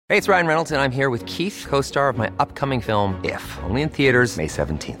Hey, it's Ryan Reynolds, and I'm here with Keith, co-star of my upcoming film, If, only in theaters May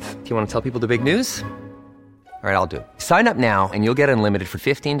 17th. Do you want to tell people the big news? All right, I'll do it. Sign up now and you'll get unlimited for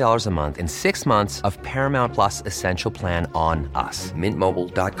 $15 a month and 6 months of Paramount Plus Essential Plan on us.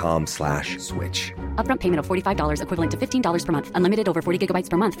 MintMobile.com/switch. Upfront payment of $45 equivalent to $15 per month. Unlimited over 40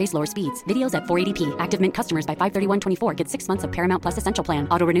 gigabytes per month. Face lower speeds. Videos at 480p. Active Mint customers by 531.24 get 6 months of Paramount Plus Essential Plan.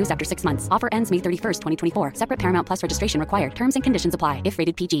 Auto renews after 6 months. Offer ends May 31st, 2024. Separate Paramount Plus registration required. Terms and conditions apply if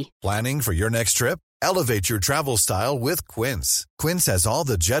rated PG. Planning for your next trip? Elevate your travel style with Quince. Quince has all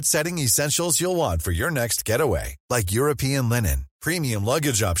the jet-setting essentials you'll want for your next getaway, like European linen, premium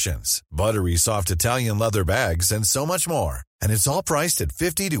luggage options, buttery soft Italian leather bags, and so much more. And it's all priced at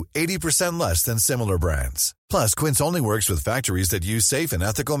 50 to 80% less than similar brands. Plus, Quince only works with factories that use safe and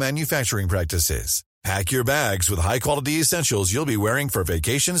ethical manufacturing practices. Pack your bags with high-quality essentials you'll be wearing for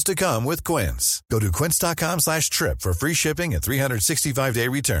vacations to come with Quince. Go to quince.com/trip for free shipping and 365-day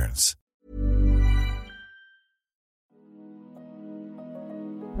returns.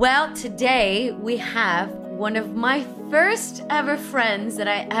 Well, today we have one of my first ever friends that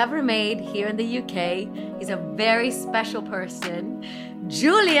I ever made here in the UK. He's a very special person,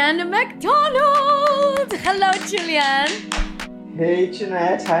 Julien Macdonald. Hello, Julien. Hey,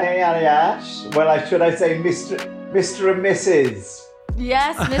 Jeanette. Hey, Aliash. Well, should I say Mr. and Mrs.?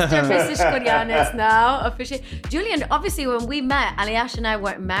 Yes, Mr. and Mrs. Koreanis now, officially. Julien, obviously when we met, Aliash and I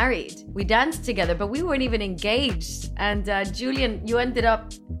weren't married. We danced together, but we weren't even engaged. And Julien, you ended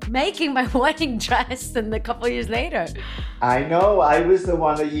up making my wedding dress and a couple of years later. I know. I was the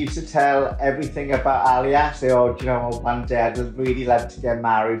one that used to tell everything about Aliash. Say, one day I'd really like to get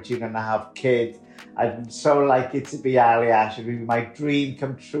married, and have kids. I'd so like it to be Aliash. It would be my dream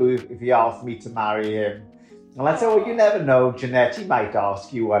come true if he asked me to marry him. And I said, well, you never know, Jeanette, he might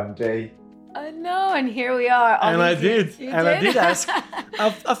ask you one day. I know, and here we are. And I did ask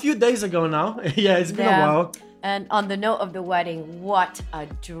a few days ago now. Yeah, it's been a while. And on the note of the wedding, what a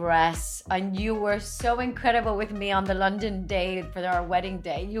dress. And you were so incredible with me on the London day for our wedding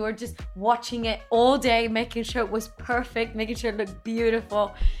day. You were just watching it all day, making sure it was perfect, making sure it looked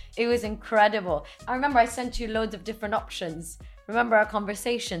beautiful. It was incredible. I remember I sent you loads of different options. Remember our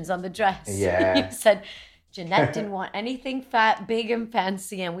conversations on the dress? Yeah. You said Jeanette didn't want anything fat, big and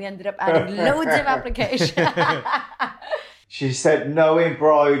fancy, and we ended up adding loads of applications. She said no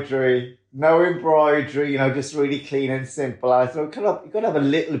embroidery, just really clean and simple. I said, you could have a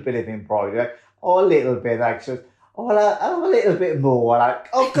little bit of embroidery. A little bit, actually. I'll have a little bit more.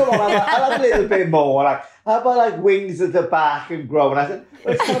 Come on, I'll have a little bit more. How about wings at the back and grow? And I said,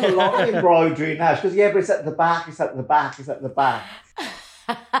 well, it's kind of a lot of embroidery now. She goes, yeah, but it's at the back, it's at the back.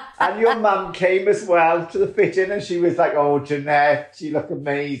 And your mum came as well to the fitting, and she was like, oh, Jeanette, you look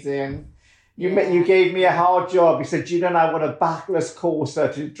amazing. You gave me a hard job. You said, and I want a backless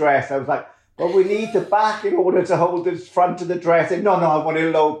corset dress. I was like, well, we need the back in order to hold the front of the dress. And no, I want a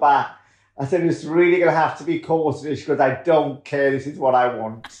low back. I said, it's really going to have to be corset. She goes, I don't care. This is what I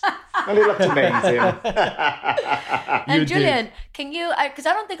want. And it looked amazing. And Julien, can you, because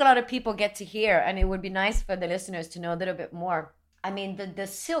I don't think a lot of people get to hear, and it would be nice for the listeners to know a little bit more. I mean, the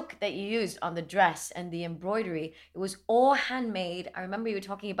silk that you used on the dress and the embroidery, it was all handmade. I remember you were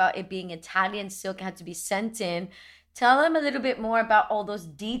talking about it being Italian silk, it had to be sent in. Tell them a little bit more about all those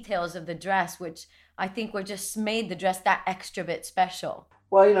details of the dress, which I think were just made the dress that extra bit special.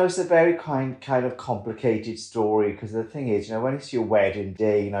 Well, it's a very kind of complicated story, because the thing is, when it's your wedding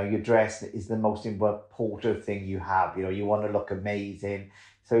day, your dress is the most important thing you have. You want to look amazing.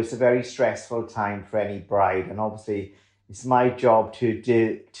 So it's a very stressful time for any bride. And obviously, it's my job to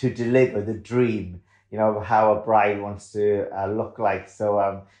deliver the dream, of how a bride wants to look like.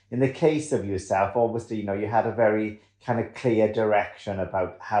 So in the case of yourself, obviously, you had a very kind of clear direction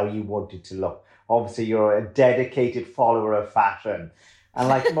about how you wanted to look. Obviously, you're a dedicated follower of fashion. And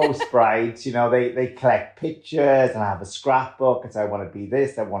like most brides, they collect pictures and have a scrapbook and say, I want to be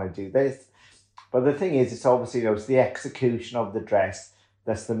this, I want to do this. But the thing is, it's obviously, it's the execution of the dress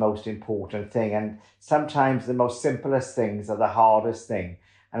that's the most important thing. And sometimes the most simplest things are the hardest thing.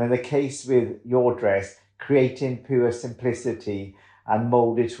 And in the case with your dress, creating pure simplicity and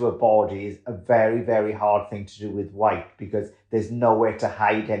molded to a body is a very, very hard thing to do with white, because there's nowhere to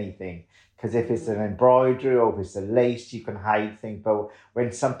hide anything. Because if it's an embroidery or if it's a lace, you can hide things. But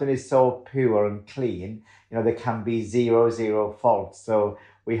when something is so pure and clean, there can be zero faults. So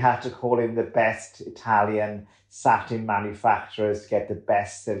we had to call in the best Italian satin manufacturers to get the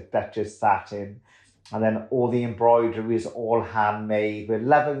best Duchess satin. And then all the embroidery is all handmade. We're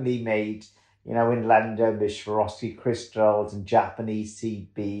lovingly made, in London with Swarovski crystals and Japanese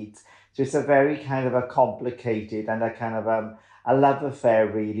seed beads. So it's a very kind of a complicated and a kind of a love affair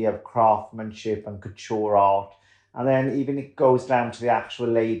really of craftsmanship and couture art. And then even it goes down to the actual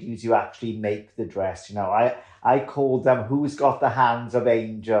ladies who actually make the dress. You know, I call them who's got the hands of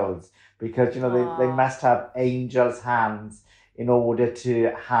angels, because, you know, they must have angels' hands in order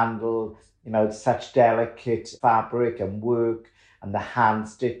to handle, you know, such delicate fabric and work and the hand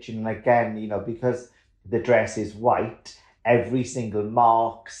stitching. And again, you know, because the dress is white, every single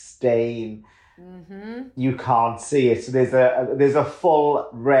mark, stain, you can't see it. So there's a full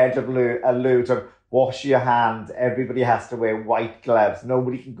red alert of wash your hands. Everybody has to wear white gloves.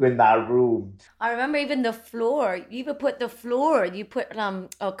 Nobody can go in that room. I remember even the floor. You even put a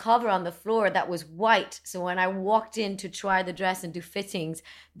cover on the floor that was white. So when I walked in to try the dress and do fittings,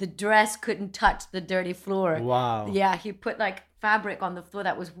 the dress couldn't touch the dirty floor. Wow. Yeah, he put like fabric on the floor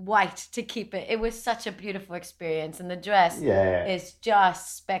that was white to keep it. It was such a beautiful experience, and the dress is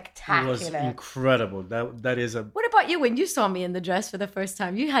just spectacular. It was incredible. That is a. What about you when you saw me in the dress for the first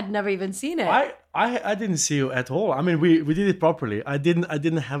time? You had never even seen it. I didn't see you at all. I mean, we did it properly. I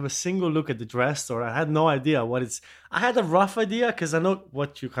didn't have a single look at the dress, or I had no idea what it's. I had a rough idea because I know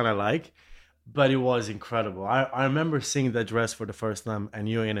what you kind of like, but it was incredible. I remember seeing that dress for the first time and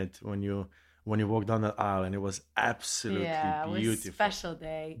you in it when you walked down the aisle, and it was absolutely beautiful. It was a special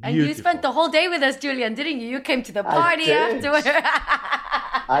day. And you spent the whole day with us, Julien, didn't you? You came to the party afterwards.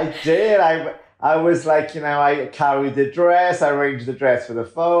 I did. I was like, you know, I carried the dress, I arranged the dress for the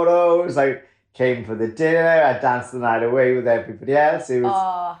photos, I came for the dinner, I danced the night away with everybody else. It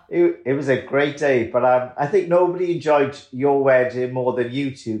was a great day, but I think nobody enjoyed your wedding more than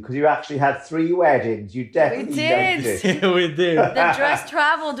you two, because you actually had 3 weddings. You definitely noticed. We did. The dress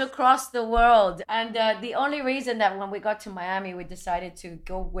traveled across the world, and the only reason that when we got to Miami, we decided to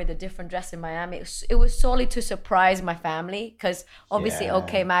go with a different dress in Miami, it was solely to surprise my family, because obviously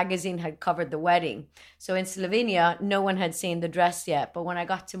OK Magazine had covered the wedding. So in Slovenia, no one had seen the dress yet. But when I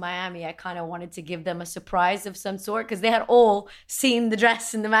got to Miami, I kind of wanted to give them a surprise of some sort, because they had all seen the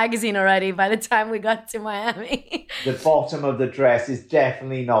dress in the magazine already by the time we got to Miami. The bottom of the dress is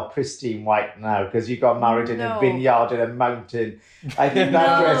definitely not pristine white now, because you got married in a vineyard in a mountain. I think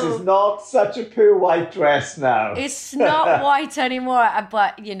that dress is not such a pure white dress now. It's not white anymore.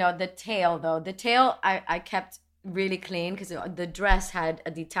 But, you know, the tail, though. The tail, I kept really clean, because the dress had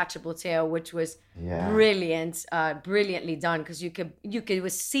a detachable tail, which was brilliantly done, because you could it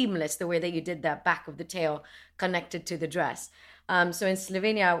was seamless the way that you did that back of the tail connected to the dress. So in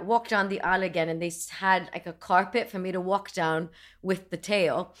Slovenia, I walked down the aisle again, and they had like a carpet for me to walk down with the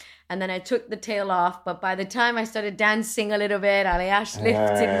tail, and then I took the tail off. But by the time I started dancing a little bit, Aliash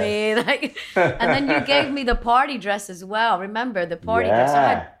lifted me, and then you gave me the party dress as well. Remember the party dress? I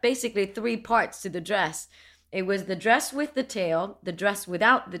had basically 3 parts to the dress. It was the dress with the tail, the dress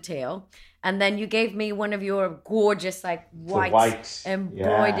without the tail, and then you gave me one of your gorgeous, like white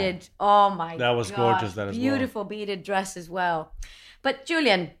embroidered. Oh my god, that was gorgeous. That as beautiful beaded dress as well. But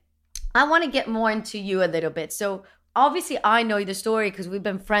Julien, I want to get more into you a little bit. So obviously, I know the story because we've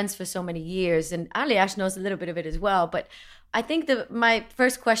been friends for so many years, and Aliash knows a little bit of it as well. But I think my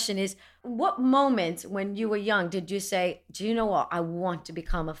first question is, what moment when you were young did you say, do you know what, I want to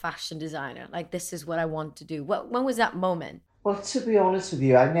become a fashion designer? Like, this is what I want to do. When was that moment? Well, to be honest with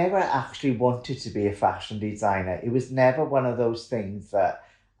you, I never actually wanted to be a fashion designer. It was never one of those things that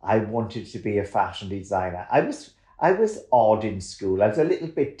I wanted to be a fashion designer. I was odd in school. I was a little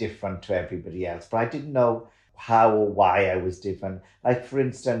bit different to everybody else, but I didn't know how or why I was different. Like, for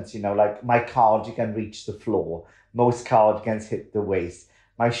instance, you know, like my cardigan reached the floor. Most cardigans hit the waist.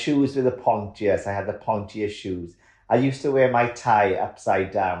 My shoes were the pointiest. I had the pointiest shoes. I used to wear my tie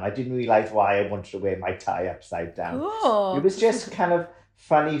upside down. I didn't realise why I wanted to wear my tie upside down. Cool. It was just kind of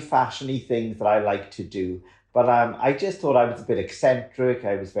funny, fashiony things that I liked to do. But I just thought I was a bit eccentric.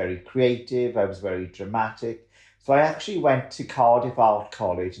 I was very creative. I was very dramatic. So I actually went to Cardiff Art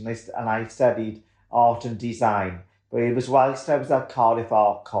College and I studied art and design. But it was whilst I was at Cardiff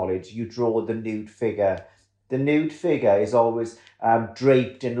Art College, you draw the nude figure. The nude figure is always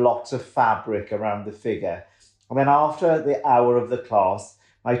draped in lots of fabric around the figure. And then after the hour of the class,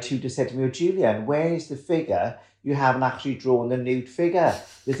 my tutor said to me, "Oh, Julien, where is the figure? You haven't actually drawn the nude figure.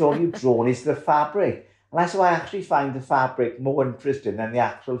 This all you've drawn is the fabric." And I said, "I actually find the fabric more interesting than the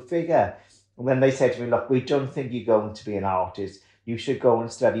actual figure." And then they said to me, "Look, we don't think you're going to be an artist. You should go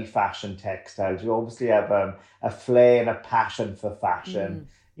and study fashion textiles. You obviously have a flair and a passion for fashion.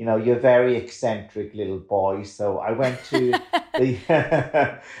 You know, you're a very eccentric little boy." So I went to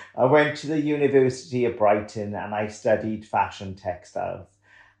the University of Brighton and I studied fashion textiles.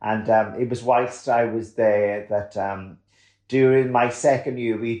 And it was whilst I was there that during my second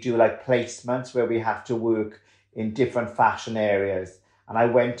year, we do like placements where we have to work in different fashion areas. And I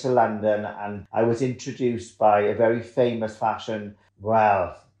went to London and I was introduced by a very famous fashion,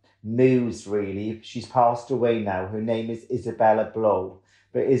 muse really. She's passed away now. Her name is Isabella Blow.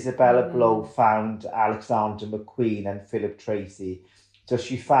 But Isabella Blow found Alexander McQueen and Philip Tracy. So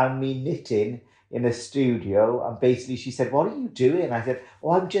she found me knitting in a studio, and basically she said, "What are you doing?" I said,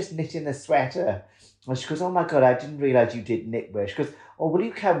 "Oh, I'm just knitting a sweater." And she goes, "Oh my God, I didn't realise you did knitwear." She goes, "Oh, will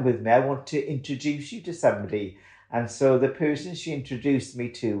you come with me? I want to introduce you to somebody." And so the person she introduced me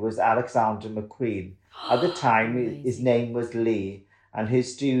to was Alexander McQueen. At the time, his name was Lee, and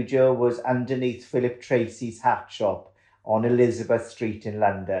his studio was underneath Philip Tracy's hat shop on Elizabeth Street in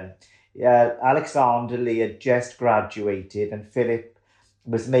London. Alexander Lee had just graduated, and Philip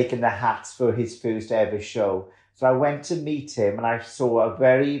was making the hats for his first ever show. So I went to meet him, and I saw a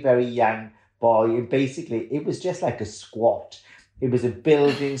very, very young boy. And basically, it was just like a squat. It was a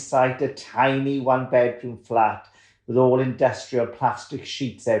building site, a tiny one-bedroom flat with all industrial plastic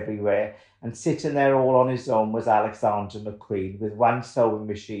sheets everywhere. And sitting there all on his own was Alexander McQueen with one sewing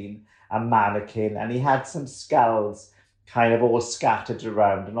machine, a mannequin, and he had some skulls kind of all scattered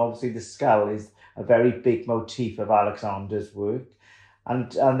around. And obviously the skull is a very big motif of Alexander's work.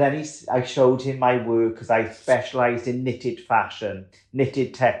 And then I showed him my work because I specialised in knitted fashion,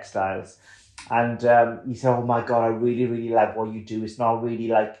 knitted textiles. And he said, "Oh my God, I really, really like what you do. It's not really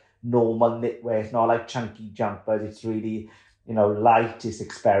like normal knitwear. It's not like chunky jumpers. It's really, light. It's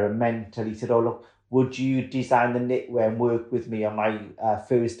experimental." He said, "Oh, look, would you design the knitwear and work with me on my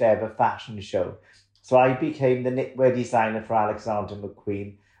first ever fashion show?" So I became the knitwear designer for Alexander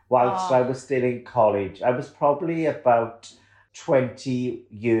McQueen whilst I was still in college. I was probably about 20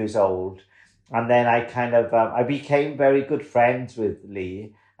 years old. And then I became very good friends with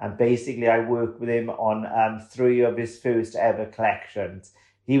Lee. And basically I worked with him on 3 of his first ever collections.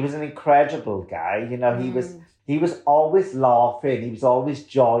 He was an incredible guy. He was always laughing. He was always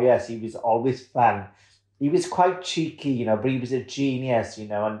joyous. He was always fun. He was quite cheeky, but he was a genius,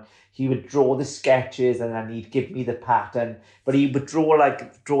 and he would draw the sketches and then he'd give me the pattern, but he would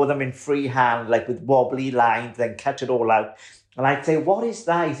draw them in freehand, like with wobbly lines, then cut it all out. And I'd say, "What is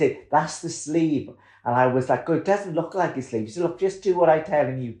that?" He said, "That's the sleeve." And I was like, "Oh, it doesn't look like a sleeve." He said, "Look, just do what I tell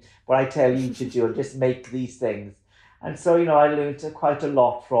you to do, and just make these things." And so, I learned quite a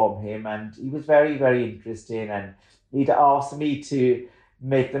lot from him, and he was very, very interesting. And he'd asked me to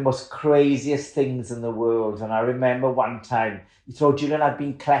make the most craziest things in the world. And I remember one time he told "Julian, I've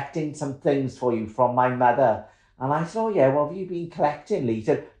been collecting some things for you from my mother." And I said, "Oh yeah, what have you been collecting, Lee?" He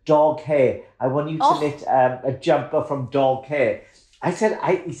said, "Dog hair. I want you to knit a jumper from dog hair." He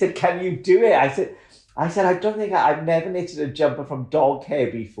said, "Can you do it?" I said, "I don't think I've never knitted a jumper from dog hair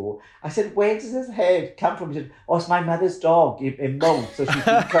before." I said, "Where does this hair come from?" He said, "Oh, it's my mother's dog in Mo, so she's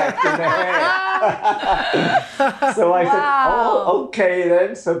been collecting the hair." So I said, "Oh, okay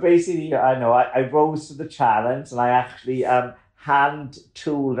then." So basically, I rose to the challenge, and I actually hand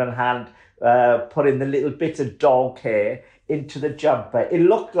tooled and put in the little bit of dog hair into the jumper. It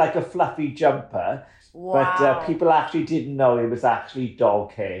looked like a fluffy jumper, but people actually didn't know it was actually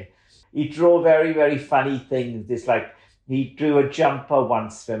dog hair. He drew very, very funny things. He drew a jumper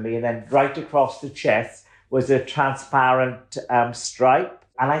once for me, and then right across the chest was a transparent stripe.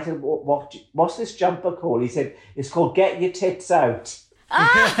 And I said, "What's this jumper called?" He said, "It's called Get Your Tits Out."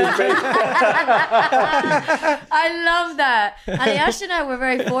 I love that. And Yash and I were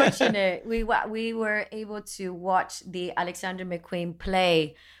very fortunate. We were able to watch the Alexander McQueen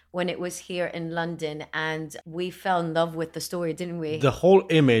play when it was here in London, and we fell in love with the story, didn't we? The whole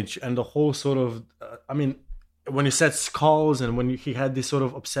image and the whole sort of, when he said skulls, and when he had this sort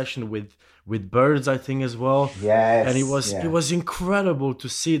of obsession with birds, I think as well. Yes. And it was incredible to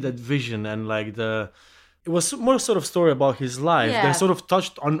see that vision, and it was more sort of story about his life. Yeah. They sort of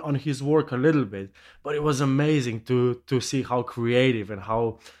touched on his work a little bit, but it was amazing to see how creative and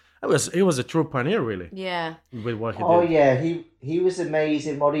how he was a true pioneer, really. Yeah. With what he did. Oh yeah, he was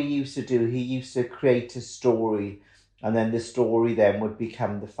amazing. What he used to do, he used to create a story, and then the story then would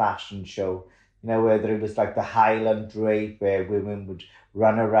become the fashion show. Whether it was like the Highland drape where women would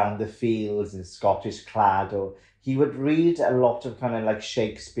run around the fields in Scottish clad, or he would read a lot of kind of like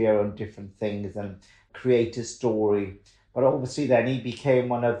Shakespeare and different things and create a story. But obviously then he became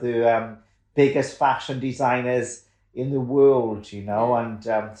one of the biggest fashion designers in the world,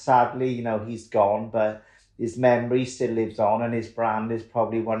 and sadly, he's gone, but his memory still lives on, and his brand is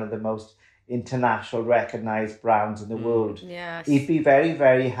probably one of the most international recognized brands in the world. Yes. He'd be very,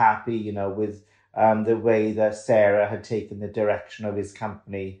 very happy, with the way that Sarah had taken the direction of his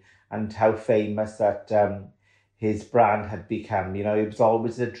company and how famous that his brand had become. It was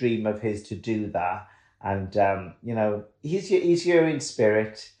always a dream of his to do that. And, he's here in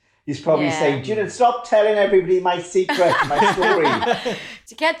spirit. He's probably saying, Julian, stop telling everybody my secret, my story.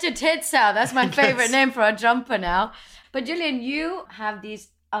 To get your tits out. That's my favorite name for a jumper now. But Julien, you have these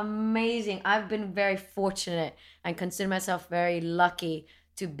amazing, I've been very fortunate and consider myself very lucky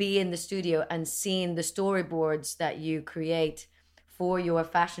to be in the studio and seeing the storyboards that you create for your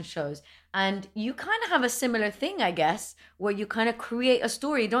fashion shows. And you kind of have a similar thing, I guess, where you kind of create a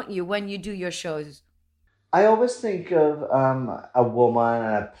story, don't you, when you do your shows? I always think of a woman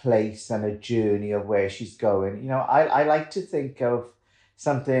and a place and a journey of where she's going. I like to think of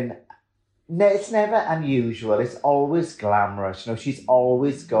something, it's never unusual. It's always glamorous. She's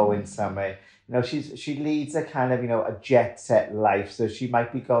always going somewhere. She leads a kind of, a jet set life. So she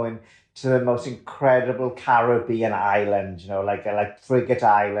might be going to the most incredible Caribbean island, like Frigate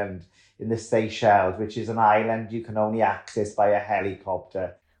Island in the Seychelles, which is an island you can only access by a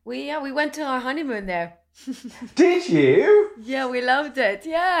helicopter. We went to our honeymoon there. Did you? Yeah, we loved it.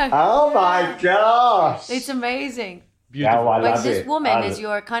 Yeah. Oh my gosh. It's amazing. Beautiful. Yeah, I love this it. woman is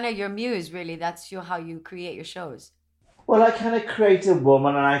your kind of your muse, really. That's how you create your shows. Well, I kind of create a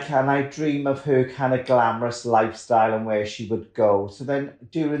woman and I dream of her kind of glamorous lifestyle and where she would go. So then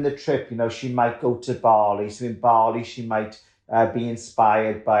during the trip, she might go to Bali. So in Bali, she might be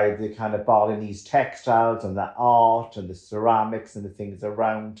inspired by the kind of Balinese textiles and the art and the ceramics and the things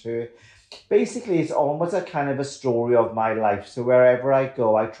around her. Basically, it's almost a kind of a story of my life. So wherever I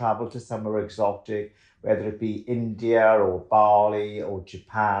go, I travel to somewhere exotic, whether it be India or Bali or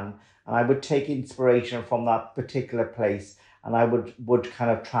Japan. And I would take inspiration from that particular place and I would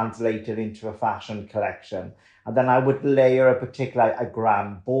kind of translate it into a fashion collection. And then I would layer a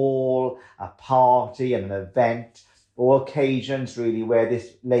grand ball, a party and an event, or occasions really where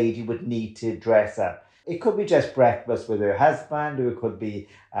this lady would need to dress up. It could be just breakfast with her husband, or it could be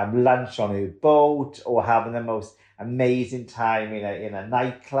lunch on her boat, or having the most amazing time in a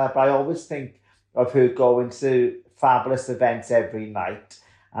nightclub. I always think of her going to fabulous events every night,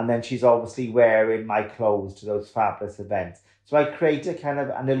 and then she's obviously wearing my clothes to those fabulous events. So I create a kind of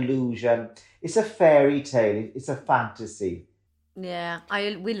an illusion. It's a fairy tale. It's a fantasy. Yeah,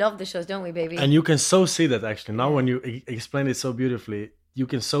 we love the shows, don't we, baby? And you can so see that actually. Now when you explain it so beautifully, you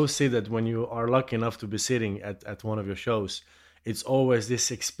can so see that when you are lucky enough to be sitting at one of your shows, it's always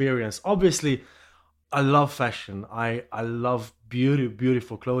this experience. Obviously, I love fashion. I love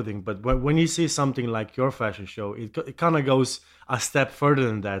beautiful clothing. But when you see something like your fashion show, it kind of goes a step further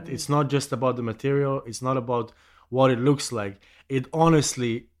than that. It's not just about the material. It's not about what it looks like. It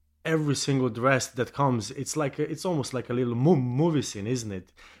honestly, every single dress that comes, it's almost like a little movie scene, isn't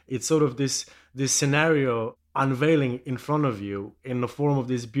it? It's sort of this scenario unveiling in front of you in the form of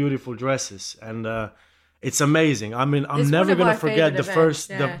these beautiful dresses, and it's amazing. I mean, I'm never gonna forget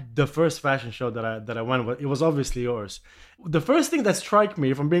the first fashion show that I went with. It was obviously yours. The first thing that struck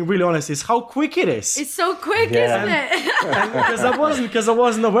me, if I'm being really honest, is how quick it is. It's so quick, isn't it? because I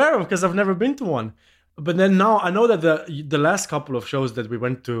wasn't aware of, because I've never been to one. But then now I know that the last couple of shows that we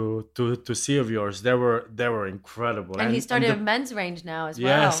went to see of yours, they were incredible. And he started a men's range now as well.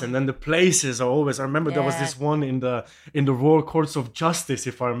 Yes, and then the places are always. I remember there was this one in the Royal Courts of Justice,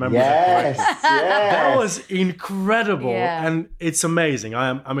 if I remember that correctly. Yes. That was incredible, Yeah. and it's amazing.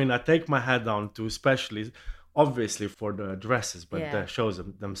 I mean, I take my hat down to, especially, obviously for the dresses, but the shows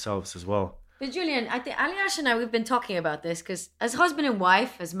themselves as well. But Julien, I think Aliash and I, we've been talking about this because as husband and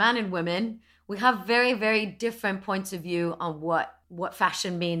wife, as man and women, we have very, very different points of view on what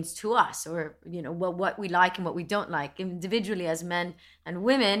fashion means to us, or, what we like and what we don't like, individually as men and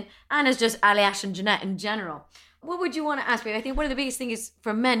women, and as just Aliash and Jeanette in general. What would you want to ask me? I think one of the biggest things is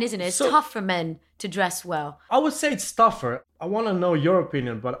for men, isn't it? It's tough for men to dress well. I would say it's tougher. I want to know your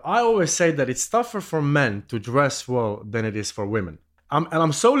opinion, but I always say that it's tougher for men to dress well than it is for women.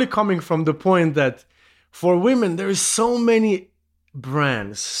 I'm solely coming from the point that for women, there is so many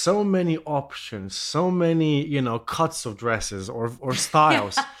brands, so many options, so many cuts of dresses or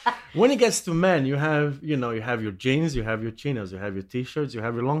styles. When it gets to men, you have your jeans, you have your chinos, you have your t-shirts, you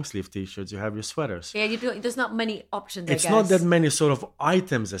have your long sleeve t-shirts, you have your sweaters. Yeah, there's not many options. It's not that many sort of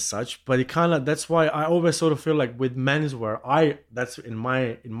items as such, but that's why I always sort of feel like with menswear, that's in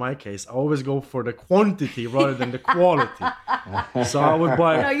my case, I always go for the quantity rather than the quality. So I would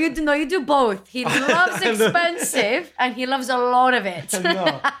buy. No, you do both. He loves expensive and he loves a lot of it.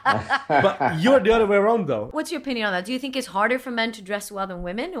 No. But you're the other way around, though. What's your opinion on that? Do you think it's harder for men to dress well than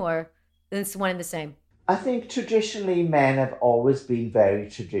women, or it's one and the same? I think traditionally men have always been very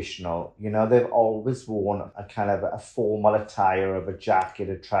traditional. They've always worn a kind of a formal attire of a jacket,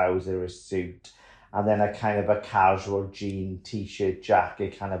 a trouser, a suit, and then a kind of a casual jean, t-shirt,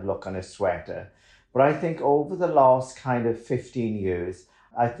 jacket kind of look on a sweater. But I think over the last kind of 15 years,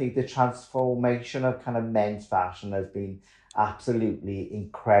 I think the transformation of kind of men's fashion has been absolutely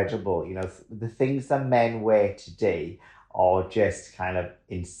incredible. You know, the things that men wear today are just kind of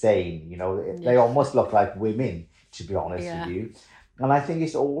insane. You know, they almost look like women, to be honest with you. And I think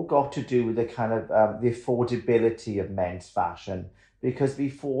it's all got to do with the kind of the affordability of men's fashion. Because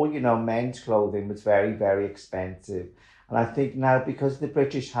before, you know, men's clothing was very, very expensive. And I think now, because the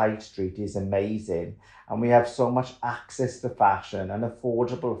British High Street is amazing and we have so much access to fashion and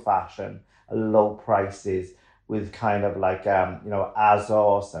affordable fashion at low prices with kind of like, you know,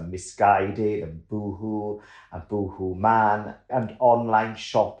 ASOS and Misguided and Boohoo and Boohoo Man and online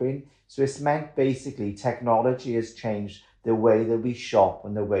shopping. So it's meant basically technology has changed the way that we shop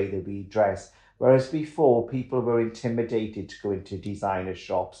and the way that we dress. Whereas before, people were intimidated to go into designer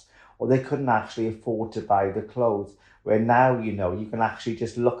shops or they couldn't actually afford to buy the clothes. Where now, you know, you can actually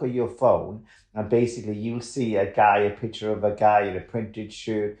just look at your phone and basically you'll see a picture of a guy in a printed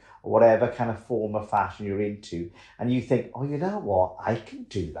shirt or whatever kind of form of fashion you're into. And you think, oh, you know what? I can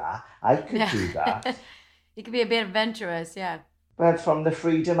do that. I could do that. You can be a bit adventurous, yeah. But from the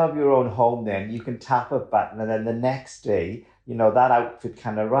freedom of your own home, then you can tap a button and then the next day, you know, that outfit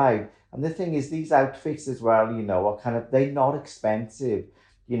can arrive. And the thing is, these outfits as well, you know, are kind of, they're not expensive.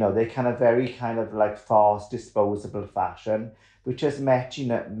 You know, they're kind of very kind of like fast, disposable fashion, which has meant, you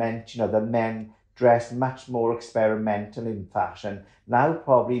know, that men dress much more experimental in fashion now,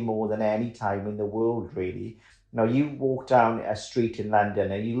 probably more than any time in the world, really. You know, you walk down a street in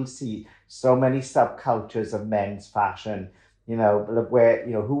London and you'll see so many subcultures of men's fashion, you know, where,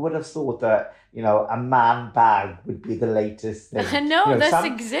 you know, who would have thought that, you know, a man bag would be the latest thing? No, you know, this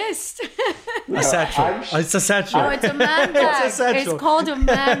exists. A satchel. It's a satchel. Oh, it's a man bag. It's called a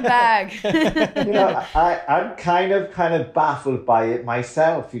man bag. You know, I'm kind of baffled by it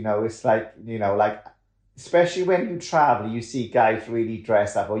myself. You know, it's like, you know, like, especially when you travel, you see guys really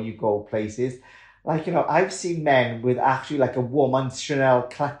dress up or you go places. Like, you know, I've seen men with actually like a woman's Chanel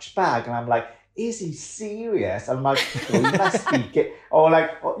clutch bag. And I'm like, is he serious? I'm like, oh, he must be gay. Or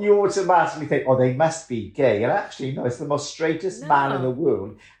like, you automatically think, oh, they must be gay. And actually, no, it's the most straightest man in the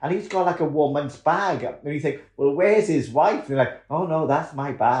world. And he's got like a woman's bag. And you think, well, where's his wife? And you're like, oh, no, that's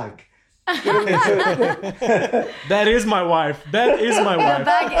my bag. That is my wife. That is my wife. The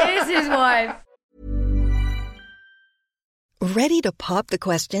bag is his wife. Ready to pop the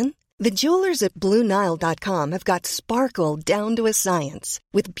question? The jewelers at BlueNile.com have got sparkle down to a science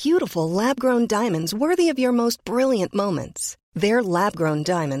with beautiful lab-grown diamonds worthy of your most brilliant moments. Their lab-grown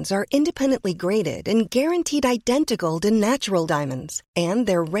diamonds are independently graded and guaranteed identical to natural diamonds, and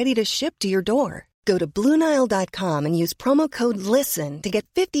they're ready to ship to your door. Go to BlueNile.com and use promo code LISTEN to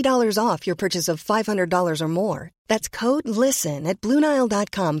get $50 off your purchase of $500 or more. That's code LISTEN at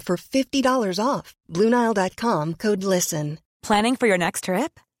BlueNile.com for $50 off. BlueNile.com, code LISTEN. Planning for your next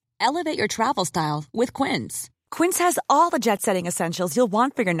trip? Elevate your travel style with Quince. Quince has all the jet-setting essentials you'll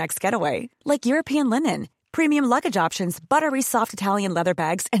want for your next getaway, like European linen, premium luggage options, buttery soft Italian leather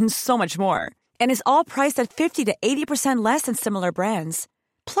bags, and so much more. And is all priced at 50 to 80% less than similar brands.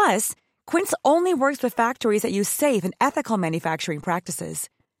 Plus, Quince only works with factories that use safe and ethical manufacturing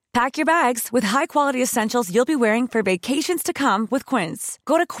practices. Pack your bags with high-quality essentials you'll be wearing for vacations to come with Quince.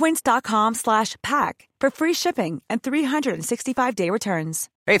 Go to quince.com/pack for free shipping and 365-day returns.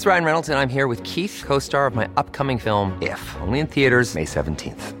 Hey, it's Ryan Reynolds, and I'm here with Keith, co-star of my upcoming film, If, only in theaters May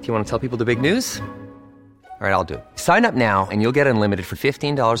 17th. Do you want to tell people the big news? All right, I'll do it. Sign up now and you'll get unlimited for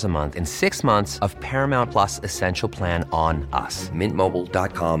 $15 a month and 6 months of Paramount Plus Essential Plan on us.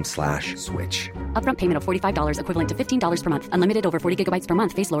 MintMobile.com/switch. Upfront payment of $45 equivalent to $15 per month. Unlimited over 40 gigabytes per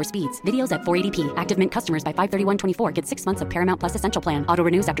month. Face lower speeds. Videos at 480p. Active Mint customers by 531.24 get 6 months of Paramount Plus Essential Plan. Auto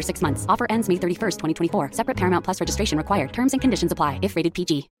renews after 6 months. Offer ends May 31st, 2024. Separate Paramount Plus registration required. Terms and conditions apply if rated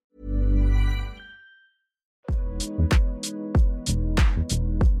PG.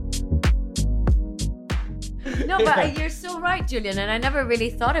 No, but you're so right, Julien. And I never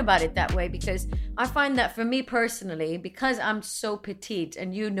really thought about it that way, because I find that for me personally, because I'm so petite,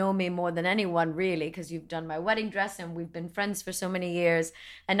 and you know me more than anyone really, because you've done my wedding dress and we've been friends for so many years.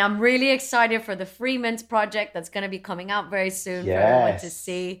 And I'm really excited for the Freeman's project that's going to be coming out very soon for everyone to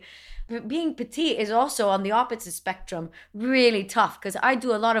see. But being petite is also on the opposite spectrum really tough, because I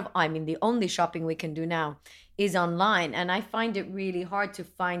do a lot of, the only shopping we can do now is online, and I find it really hard to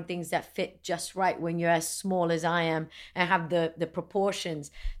find things that fit just right when you're as small as I am and have the proportions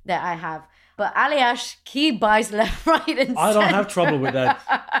that I have. But Aliash, he buys left, right, and I don't have trouble with that.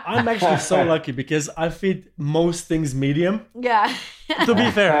 I'm actually so lucky because I fit most things medium. Yeah. To be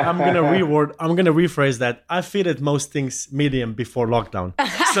fair, I'm gonna rephrase that. I fitted most things medium before lockdown.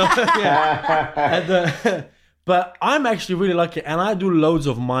 So yeah. But I'm actually really lucky, and I do loads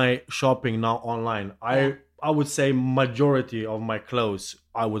of my shopping now online. I would say majority of my clothes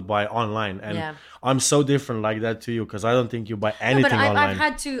I would buy online, and I'm so different like that to you because I don't think you buy anything online. I've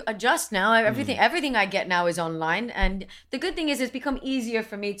had to adjust now. Everything I get now is online, and the good thing is it's become easier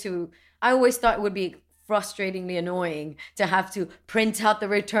for me to. I always thought it would be frustratingly annoying to have to print out the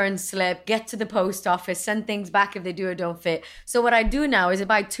return slip, get to the post office, send things back if they do or don't fit. So what I do now is I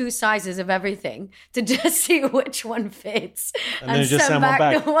buy 2 sizes of everything to just see which one fits and send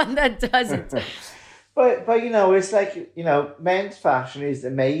back the one that doesn't. But it's like, men's fashion is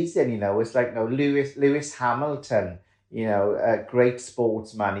amazing. It's like, Lewis Hamilton, a great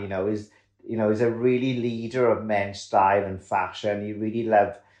sportsman, is a really leader of men's style and fashion. He really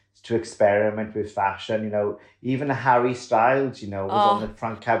loved to experiment with fashion. Even Harry Styles, was on the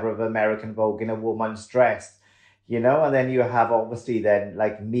front cover of American Vogue in a woman's dress, and then you have obviously then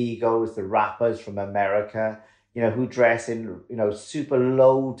like Migos, the rappers from America, who dress in, super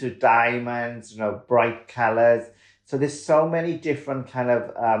loaded diamonds, bright colors. So there's so many different kind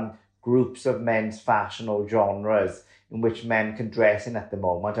of groups of men's fashion or genres in which men can dress in at the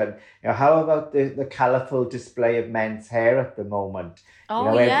moment. And how about the colourful display of men's hair at the moment?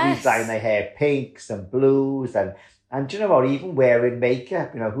 Everybody's dyeing their hair pinks and blues and do you know what, even wearing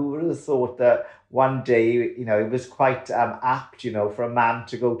makeup, who would have thought that one day, it was quite apt, for a man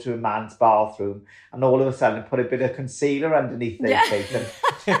to go to a man's bathroom and all of a sudden put a bit of concealer underneath their face.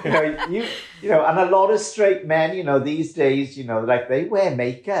 And, and a lot of straight men, these days, like they wear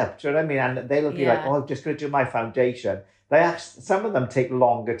makeup, do you know what I mean? And they'll be like, I'm just going to do my foundation. Some of them take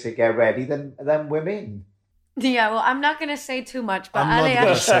longer to get ready than women. Yeah, well, I'm not going to say too much, but I'm not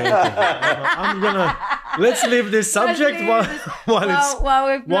going to say anything. Let's leave this subject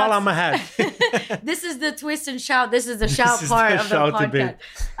while I'm ahead. This is the twist and shout. This is the shout part of the podcast.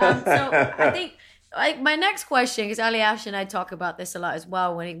 So I think my next question, because Ali Ash and I talk about this a lot as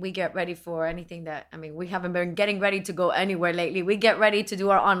well when we get ready for anything we haven't been getting ready to go anywhere lately. We get ready to do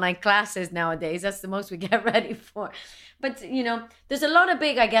our online classes nowadays. That's the most we get ready for. But, there's a lot of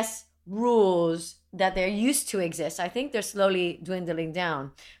big, I guess, rules that there used to exist. I think they're slowly dwindling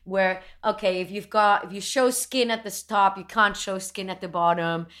down, where if you show skin at the top, you can't show skin at the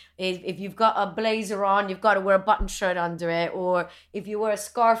bottom. If you've got a blazer on, you've got to wear a button shirt under it, or if you wear a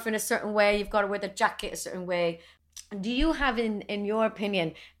scarf in a certain way, you've got to wear the jacket a certain way. Do you have, in your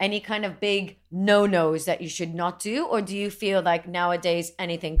opinion, any kind of big no-nos that you should not do, or do you feel like nowadays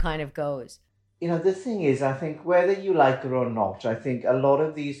anything kind of goes? The thing is, I think whether you like it or not, I think a lot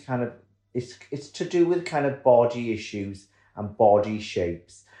of these kind of it's to do with kind of body issues and body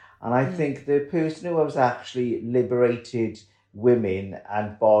shapes. And I think the person who has actually liberated women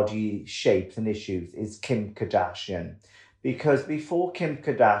and body shapes and issues is Kim Kardashian. Because before Kim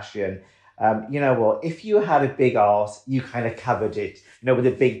Kardashian, if you had a big arse, you kind of covered it, with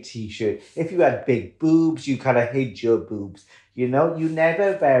a big t-shirt. If you had big boobs, you kind of hid your boobs. You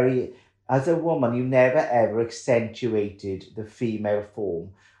never as a woman, you never ever accentuated the female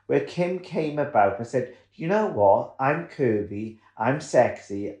form. Where Kim came about and said, you know what, I'm curvy, I'm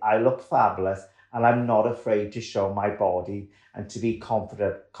sexy, I look fabulous, and I'm not afraid to show my body and to be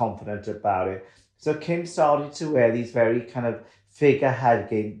confident about it. So Kim started to wear these very kind of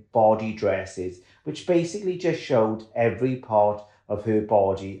figure-hugging body dresses, which basically just showed every part of her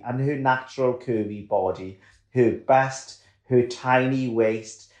body and her natural curvy body, her bust, her tiny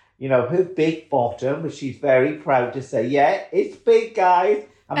waist, her big bottom, which she's very proud to say, yeah, it's big, guys.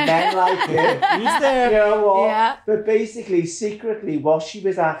 And men like it. He's there. You know what? Yeah. But basically, secretly, what she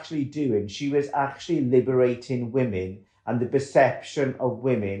was actually doing, she was actually liberating women and the perception of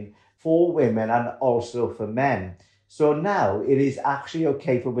women for women and also for men. So now it is actually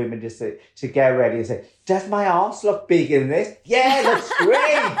okay for women to get ready and say, does my arse look big in this? Yeah, it looks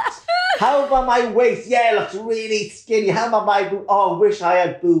great. How about my waist? Yeah, it looks really skinny. How about my boobs? Oh, I wish I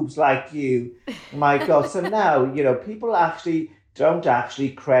had boobs like you. My God. So now, people don't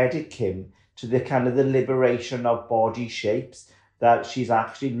actually credit Kim to the kind of the liberation of body shapes, that she's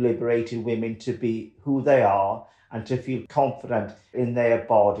actually liberated women to be who they are and to feel confident in their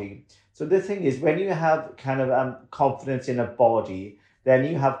body. So the thing is, when you have kind of confidence in a body, then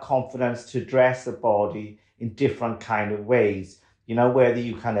you have confidence to dress a body in different kind of ways. Whether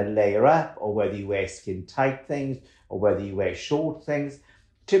you kind of layer up or whether you wear skin tight things or whether you wear short things.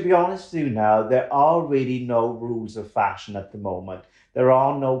 To be honest with you now, there are really no rules of fashion at the moment. There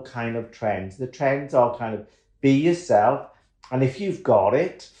are no kind of trends. The trends are kind of be yourself, And if you've got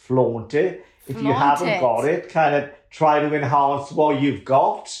it, flaunt it. If you Flaunt haven't it. got it, kind of try to enhance what you've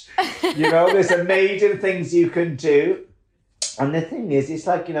got. There's amazing things you can do. And the thing is, it's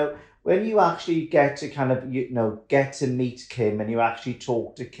like, when you actually get to kind of, get to meet Kim and you actually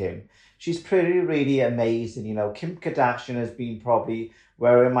talk to Kim, she's pretty, really amazing. Kim Kardashian has been probably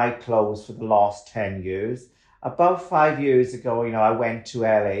wearing my clothes for the last 10 years. About 5 years ago, I went to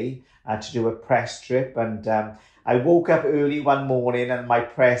LA to do a press trip, and I woke up early one morning and my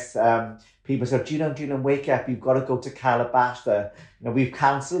press people said, Julien, wake up, you've got to go to Calabasas. We've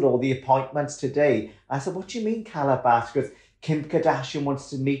cancelled all the appointments today. I said, what do you mean Calabasas? Because Kim Kardashian wants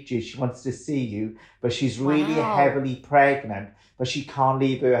to meet you, she wants to see you, but she's really heavily pregnant, but she can't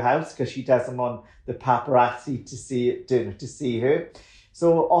leave her house because she doesn't want the paparazzi to see her.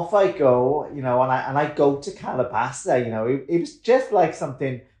 So off I go, and I go to Calabasas. It was just like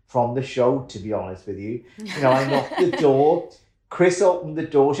something from the show, to be honest with you. I knocked the door. Chris opened the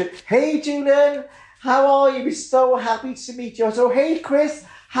door. She said, hey, Julien, how are you? We're so happy to meet you. I said, oh, hey, Chris,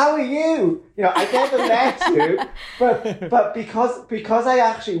 how are you? I never met you, but because I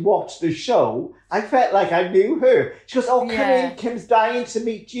actually watched the show, I felt like I knew her. She goes, oh, come in, Kim's dying to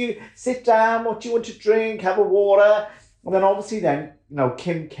meet you. Sit down, what do you want to drink? Have a water. And then obviously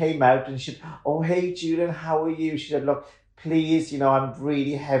Kim came out and she said, oh, hey, Julien, how are you? She said, look, please, I'm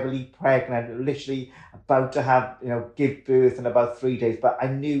really heavily pregnant, literally about to have, give birth in about 3 days. But I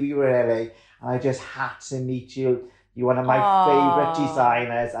knew you were in LA and I just had to meet you. You're one of my favourite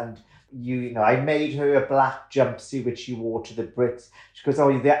designers. And I made her a black jumpsuit which she wore to the Brits. She goes,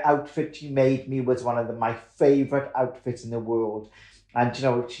 oh, the outfit you made me was one of my favourite outfits in the world. And,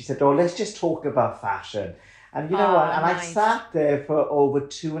 she said, oh, let's just talk about fashion. And and I sat there for over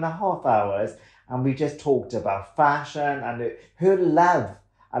 2.5 hours and we just talked about fashion and her love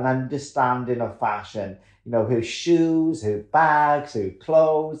and understanding of fashion. Her shoes, her bags, her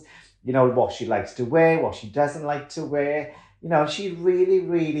clothes, what she likes to wear, what she doesn't like to wear. She really,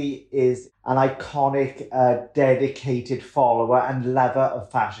 really is an iconic, dedicated follower and lover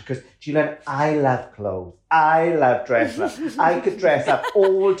of fashion. Because, Julien, I love clothes. I love dressing up. I could dress up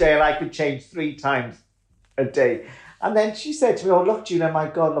all day and I could change 3 times a day. And then she said to me, oh, look, Julien, my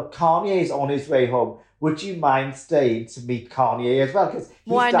God, look, Kanye's on his way home. Would you mind staying to meet Kanye as well? Because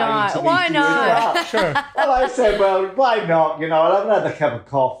he's dying to meet you as well. Sure. Well, I said, well, why not? I'll have another cup of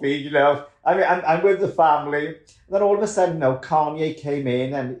coffee, I mean, I'm with the family. And then all of a sudden, Kanye came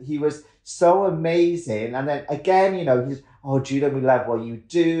in and he was so amazing. And then again, he's, oh, Julien, we love what you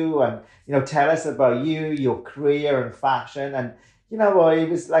do. And, tell us about you, your career and fashion. And, it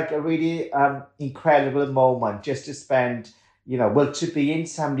was like a really incredible moment just to spend, to be in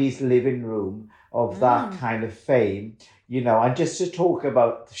somebody's living room of that kind of fame, and just to talk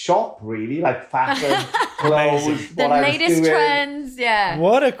about the shop, really, like fashion, clothes, the latest trends, yeah.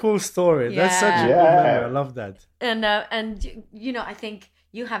 What a cool story. Yeah. That's such a cool memory. I love that. And I think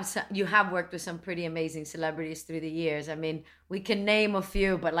you have worked with some pretty amazing celebrities through the years. I mean, we can name a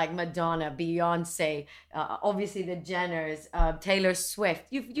few, but like Madonna, Beyonce, obviously the Jenners, Taylor Swift.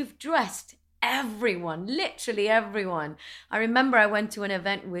 You've dressed everyone, literally everyone. I remember I went to an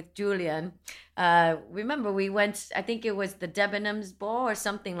event with Julien. We went, I think it was the Debenhams ball or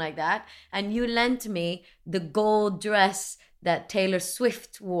something like that. And you lent me the gold dress that Taylor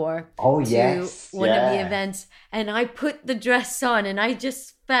Swift wore to one of the events. And I put the dress on and I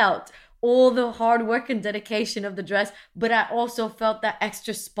just felt all the hard work and dedication of the dress, but I also felt that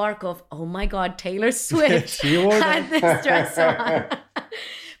extra spark of, oh my God, Taylor Swift had this dress on.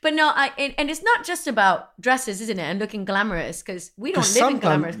 But no, and it's not just about dresses, isn't it? And looking glamorous, because we don't live in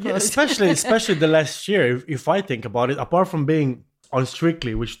glamorous clothes. Especially the last year, if I think about it, apart from being on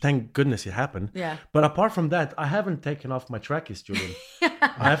Strictly, which thank goodness it happened. Yeah. But apart from that, I haven't taken off my trackies, Julien.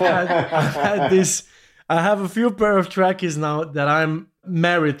 I've had this. I have a few pair of trackies now that I'm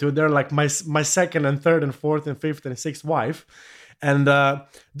married to. They're like my second and third and fourth and fifth and sixth wife. And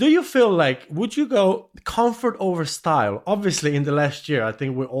do you feel like, would you go comfort over style? Obviously, in the last year, I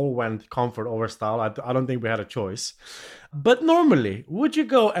think we all went comfort over style. I don't think we had a choice. But normally, would you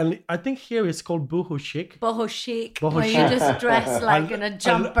go, and I think here it's called boho chic. Boho chic, where you just dress like in a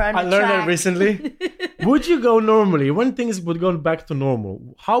jumper and a I learned track. that recently. Would you go normally, when things would go back to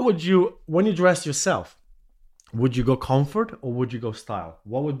normal, how would you, when you dress yourself, would you go comfort or would you go style?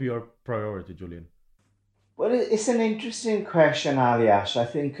 What would be your priority, Julien? Well, it's an interesting question, Aliash, I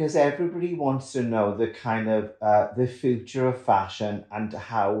think, because everybody wants to know the kind of the future of fashion and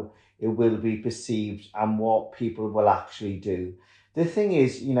how it will be perceived and what people will actually do. The thing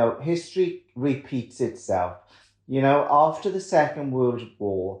is, history repeats itself. After the Second World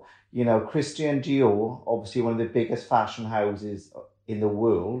War, you know, Christian Dior, obviously one of the biggest fashion houses in the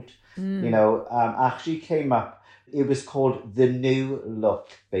world, you know, actually came up. It was called the New Look,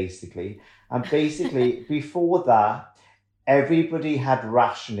 basically. And basically, before that, everybody had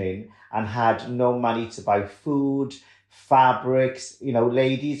rationing and had no money to buy food, fabrics. You know,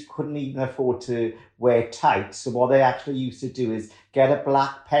 ladies couldn't even afford to wear tights. So what they actually used to do is get a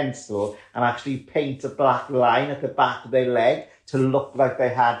black pencil and actually paint a black line at the back of their leg to look like they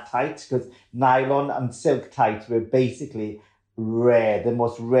had tights, because nylon and silk tights were basically rare, the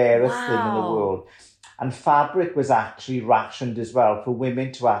most rarest thing in the world. And fabric was actually rationed as well for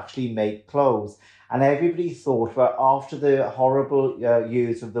women to actually make clothes. And everybody thought, well, after the horrible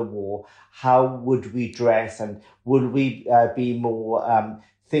years of the war, how would we dress, and would we be more,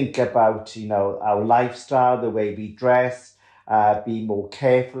 think about, you know, our lifestyle, the way we dress, be more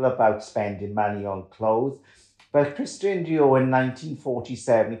careful about spending money on clothes. But Christian Dior in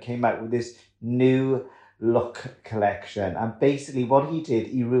 1947 came out with this New Look collection. And basically what he did,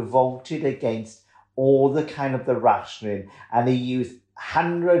 he revolted against all the kind of the rationing, and he used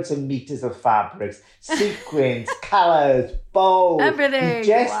hundreds of meters of fabrics, sequins, colours, bows. Everything.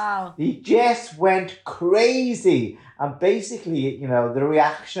 He just went crazy. And basically, you know, the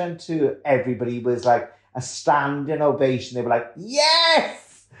reaction to everybody was like a standing ovation. They were like, yes!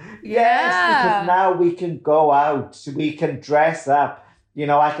 Yes, because now we can go out, we can dress up. You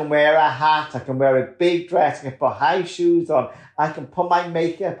know, I can wear a hat, I can wear a big dress, I can put high shoes on, I can put my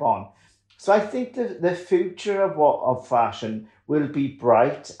makeup on. So I think the future of fashion will be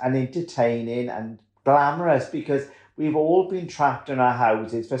bright and entertaining and glamorous, because we've all been trapped in our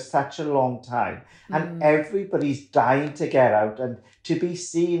houses for such a long time, and everybody's dying to get out and to be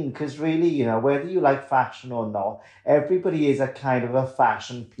seen, because really, you know, whether you like fashion or not, everybody is a kind of a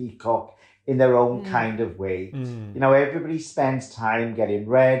fashion peacock in their own kind of way. You know, everybody spends time getting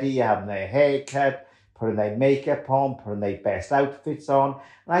ready, having their hair cut, putting their makeup on, putting their best outfits on.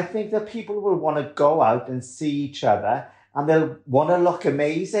 And I think that people will want to go out and see each other, and they'll want to look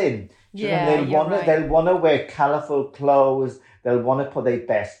amazing. They'll want to wear colourful clothes. They'll want to put their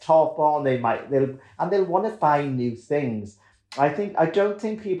best top on. They'll want to buy new things. I don't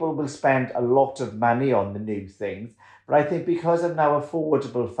think people will spend a lot of money on the new things, but I think because of now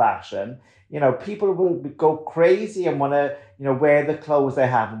affordable fashion, you know, people will go crazy and want to, you know, wear the clothes they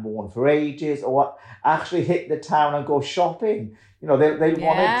haven't worn for ages, or actually hit the town and go shopping. You know, they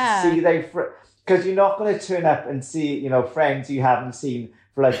want to see because you're not going to turn up and see, you know, friends you haven't seen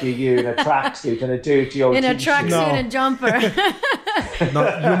for like a year in a tracksuit and a dirty old in a tracksuit and jumper.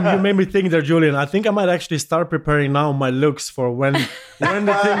 No, you made me think there, Julien. I think I might actually start preparing now my looks for when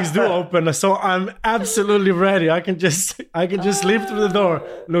the things do open. So I'm absolutely ready. I can just leave through the door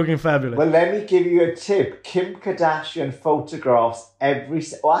looking fabulous. Well, let me give you a tip. Kim Kardashian photographs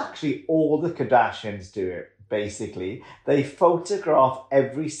actually all the Kardashians do it. Basically, they photograph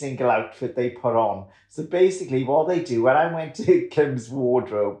every single outfit they put on. So basically what they do, when I went to Kim's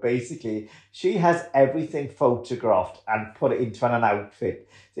wardrobe, basically she has everything photographed and put it into an outfit.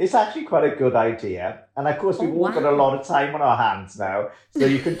 So it's actually quite a good idea. And of course we've all got a lot of time on our hands now, so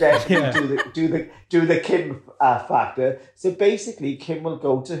you can definitely do the Kim factor. So basically Kim will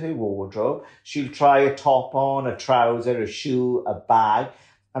go to her wardrobe, she'll try a top on, a trouser, a shoe, a bag.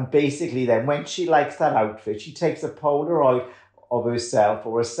 And basically then when she likes that outfit, she takes a Polaroid of herself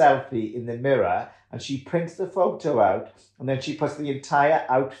or a selfie in the mirror, and she prints the photo out, and then she puts the entire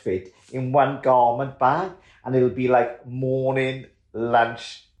outfit in one garment bag, and it'll be like morning,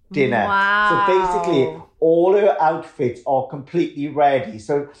 lunch, dinner. Wow. So basically all her outfits are completely ready.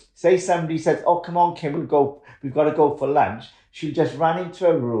 So say somebody says, oh, come on, Kim, we've got to go for lunch. She'll just run into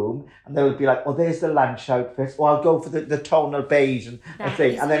a room, and they'll be like, oh, there's the lunch outfit. Or I'll go for the tonal beige and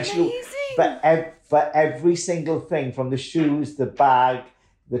thing. And then she'll, for every single thing, from the shoes, the bag,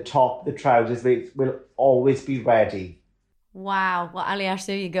 the top, the trousers, will always be ready. Wow. Well, Aliash,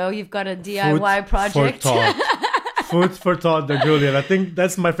 there you go. You've got a DIY project. Food for thought there, Julien. I think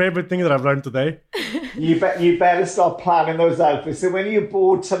that's my favorite thing that I've learned today. You better start planning those outfits. So when you're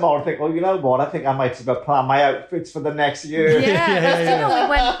bored tomorrow, think, oh, you know what? I think I might as well plan my outfits for the next year. You know,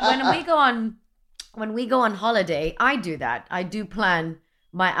 when we go on holiday, I do that. I do plan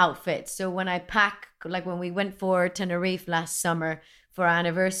my outfits. So when I pack, like when we went for Tenerife last summer for our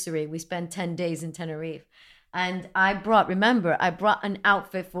anniversary, we spent 10 days in Tenerife. And I brought an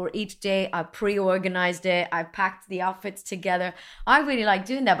outfit for each day. I pre-organized it. I packed the outfits together. I really like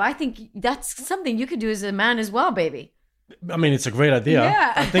doing that. But I think that's something you could do as a man as well, baby. I mean, it's a great idea.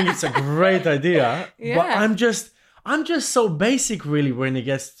 Yeah. I think it's a great idea. Yeah. But I'm just so basic, really, when it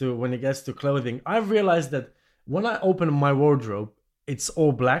gets to clothing. I've realized that when I open my wardrobe, it's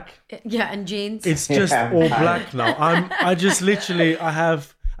all black. Yeah, and jeans. It's just all black now. I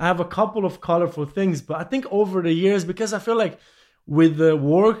have a couple of colorful things, but I think over the years, because I feel like with the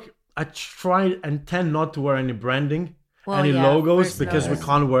work, I try and tend not to wear any branding, any logos, because we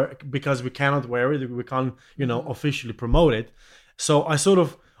cannot wear it. We can't, officially promote it. So I sort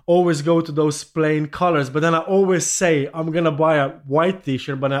of always go to those plain colors, but then I always say I'm gonna buy a white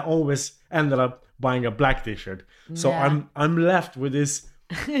t-shirt, but I always ended up buying a black t-shirt. So I'm left with this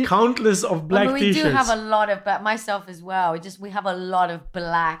countless of black t-shirts. We do have a lot of, but myself as well. We have a lot of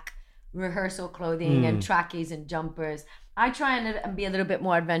black rehearsal clothing and trackies and jumpers. I try and be a little bit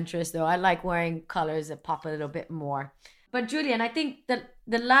more adventurous though. I like wearing colors that pop a little bit more. But Julien, I think that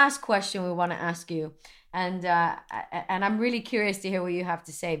the last question we want to ask you, and I'm really curious to hear what you have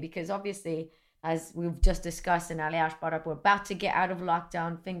to say, because obviously, as we've just discussed and Aliash brought up, we're about to get out of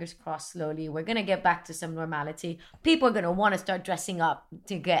lockdown, fingers crossed slowly. We're going to get back to some normality. People are going to want to start dressing up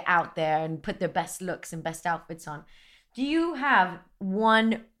to get out there and put their best looks and best outfits on. Do you have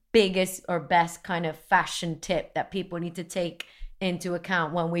one biggest or best kind of fashion tip that people need to take into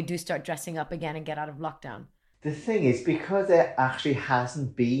account when we do start dressing up again and get out of lockdown? The thing is, because there actually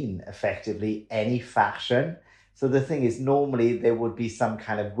hasn't been effectively any fashion, so the thing is, normally there would be some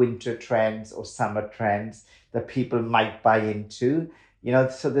kind of winter trends or summer trends that people might buy into,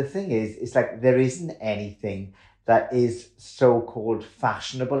 so the thing is, it's like there isn't anything that is so-called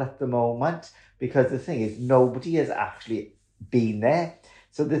fashionable at the moment, because the thing is, nobody has actually been there.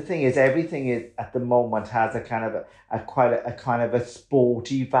 So the thing is, everything is at the moment has a kind of a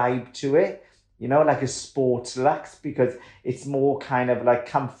sporty vibe to it, like a sports luxe, because it's more kind of like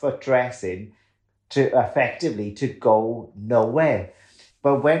comfort dressing to effectively to go nowhere.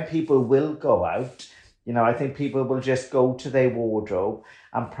 But when people will go out, I think people will just go to their wardrobe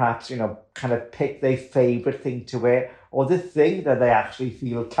and perhaps, kind of pick their favorite thing to wear, or the thing that they actually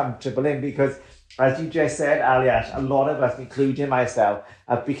feel comfortable in, because as you just said, Aliash, a lot of us, including myself,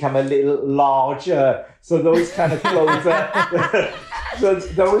 have become a little larger. So those kind of clothes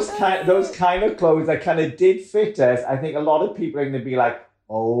those kind of clothes that kind of did fit us, I think a lot of people are going to be like,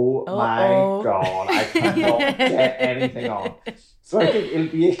 oh my God, I cannot get anything on. So I think it'll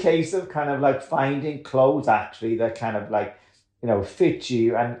be a case of kind of like finding clothes actually that kind of like, fit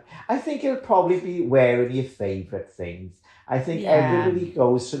you. And I think it'll probably be wearing your favourite things. I think everybody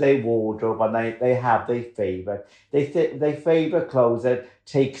goes to their wardrobe and they have their favourite. Their favourite clothes that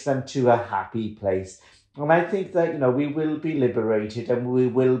takes them to a happy place. And I think that, we will be liberated and we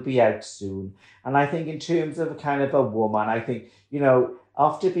will be out soon. And I think in terms of kind of a woman, I think,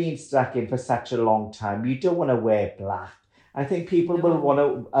 after being stuck in for such a long time, you don't want to wear black. I think people will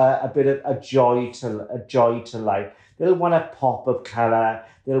want a bit of a joy to life. They'll want a pop of colour.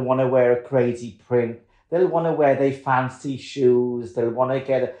 They'll want to wear a crazy print. They'll want to wear their fancy shoes. They'll want to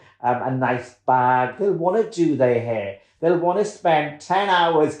get a nice bag. They'll want to do their hair. They'll want to spend 10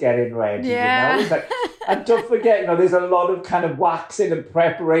 hours getting ready. Yeah. And don't forget, there's a lot of kind of waxing and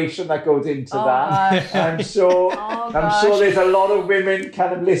preparation that goes into that. I'm sure there's a lot of women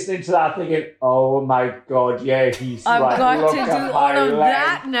kind of listening to that thinking, oh my God, yeah, he's right. I've got to do all of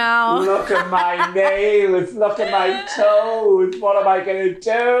that now. Look at my nails. Look at my toes. What am I going to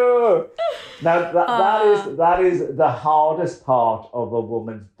do? Now, that is the hardest part of a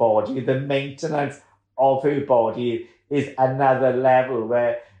woman's body. The maintenance of her body is another level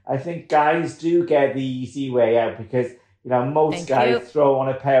where I think guys do get the easy way out, because, most guys throw on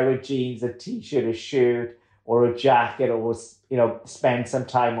a pair of jeans, a t-shirt, a shirt, or a jacket, or, spend some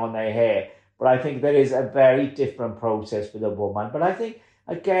time on their hair. But I think there is a very different process with a woman. But I think,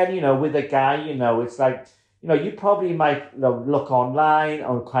 again, with a guy, it's like, you probably might look online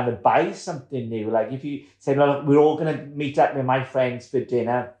or kind of buy something new. Like if you say, look, we're all going to meet up with my friends for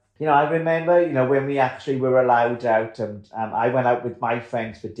dinner. I remember, when we actually were allowed out, and I went out with my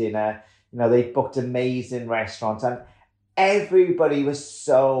friends for dinner. They booked amazing restaurants and everybody was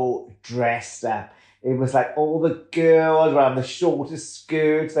so dressed up. It was like all the girls were on the shortest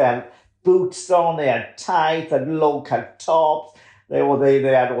skirts, they had boots on, they had tights and low-cut tops. They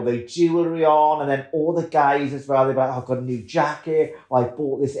had all their jewellery on, and then all the guys as well, they're like, I've got a new jacket, or I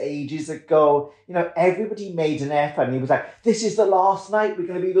bought this ages ago. Everybody made an effort, and he was like, this is the last night, we're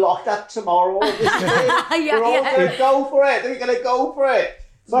going to be locked up tomorrow. This is it. We're all going to go for it. We're going to go for it.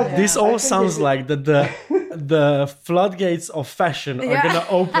 So this all sounds like the floodgates of fashion are going to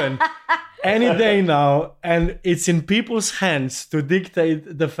open any day now, and it's in people's hands to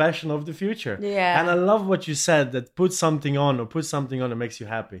dictate the fashion of the future. Yeah. And I love what you said, that put something on that makes you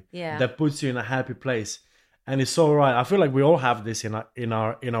happy. Yeah. That puts you in a happy place. And it's so right. I feel like we all have this in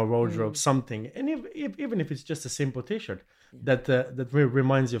our wardrobe, something, and even if it's just a simple T-shirt that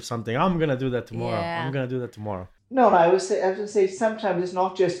reminds you of something. I'm gonna do that tomorrow. Yeah. I'm gonna do that tomorrow. No, I would say sometimes it's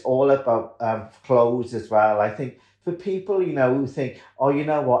not just all about clothes as well. I think for people, who think, oh, you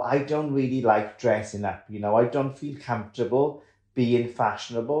know what, I don't really like dressing up. I don't feel comfortable being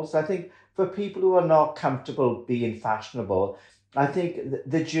fashionable. So I think for people who are not comfortable being fashionable, I think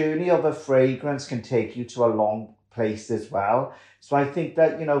the journey of a fragrance can take you to a long place as well. So I think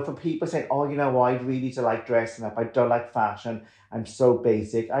that, for people saying, oh, I really do like dressing up, I don't like fashion, I'm so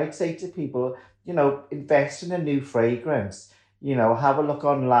basic, I'd say to people, invest in a new fragrance, have a look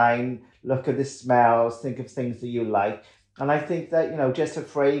online, look at the smells, think of things that you like. And I think that, just a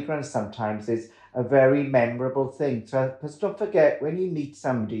fragrance sometimes is a very memorable thing. So don't forget, when you meet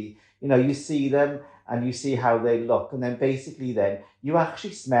somebody, you see them and you see how they look. And then basically then you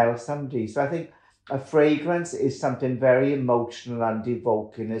actually smell somebody. So I think a fragrance is something very emotional and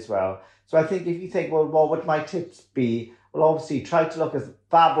evoking as well. So I think if you think, well, what would my tips be? Well, obviously try to look as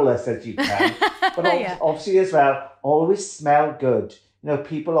fabulous as you can. But obviously as well, always smell good.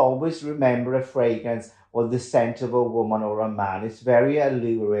 People always remember a fragrance or the scent of a woman or a man. It's very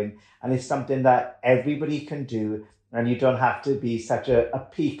alluring, and it's something that everybody can do, and you don't have to be such a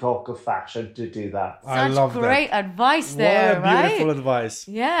peacock of fashion to do that. I love great advice there, what a beautiful right? advice.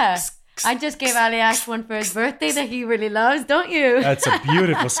 Yeah. I just gave Ali Ash one for his birthday that he really loves, don't you? That's a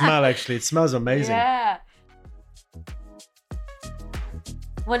beautiful smell, actually. It smells amazing. Yeah.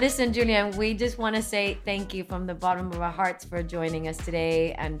 Well, listen, Julien, we just want to say thank you from the bottom of our hearts for joining us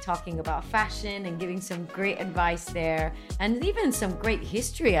today and talking about fashion and giving some great advice there, and even some great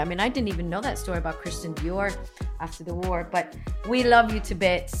history. I mean, I didn't even know that story about Christian Dior after the war, but we love you to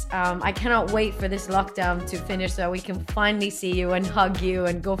bits. I cannot wait for this lockdown to finish so we can finally see you and hug you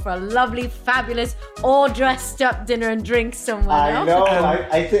and go for a lovely, fabulous, all dressed up dinner and drinks somewhere. I know.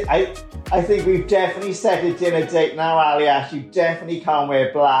 I think we've definitely set a dinner date now, Ali Ash. You definitely can't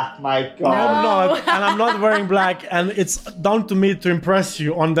wear black, my God. I'm not, and I'm not wearing black, and it's down to me to impress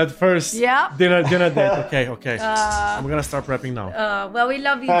you on that first dinner date. Okay. I'm gonna start prepping now. Well, we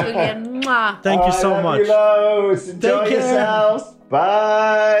love you, Julien. Mwah. Thank you so much. Enjoy yourselves.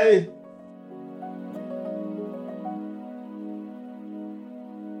 Bye.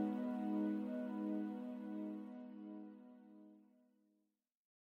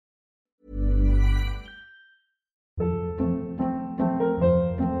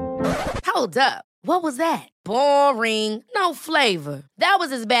 Hold up. What was that? Boring. No flavor. That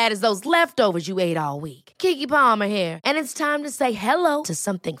was as bad as those leftovers you ate all week. Keke Palmer here, and it's time to say hello to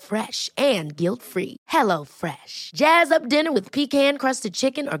something fresh and guilt-free. Hello Fresh. Jazz up dinner with pecan-crusted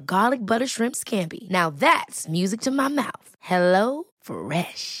chicken or garlic butter shrimp scampi. Now that's music to my mouth. Hello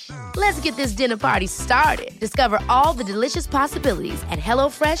Fresh. Let's get this dinner party started. Discover all the delicious possibilities at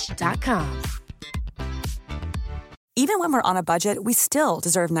HelloFresh.com. Even when we're on a budget, we still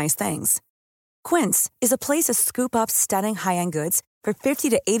deserve nice things. Quince is a place to scoop up stunning high-end goods for 50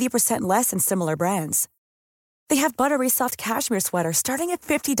 to 80% less than similar brands. They have buttery soft cashmere sweaters starting at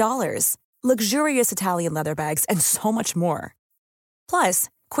 $50, luxurious Italian leather bags, and so much more. Plus,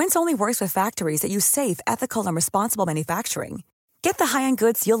 Quince only works with factories that use safe, ethical, and responsible manufacturing. Get the high-end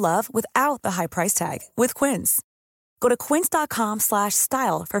goods you'll love without the high price tag with Quince. Go to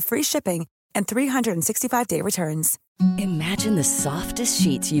quince.com/style for free shipping and 365-day returns. Imagine the softest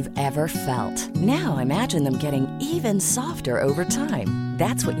sheets you've ever felt. Now imagine them getting even softer over time.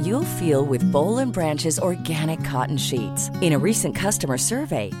 That's what you'll feel with Boll & Branch's organic cotton sheets. In a recent customer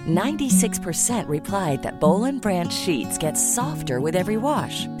survey, 96% replied that Boll & Branch sheets get softer with every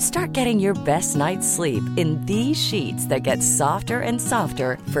wash. Start getting your best night's sleep in these sheets that get softer and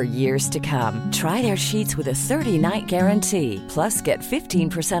softer for years to come. Try their sheets with a 30-night guarantee. Plus, get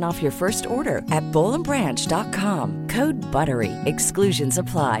 15% off your first order at bollandbranch.com. Code BUTTERY. Exclusions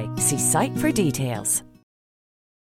apply. See site for details.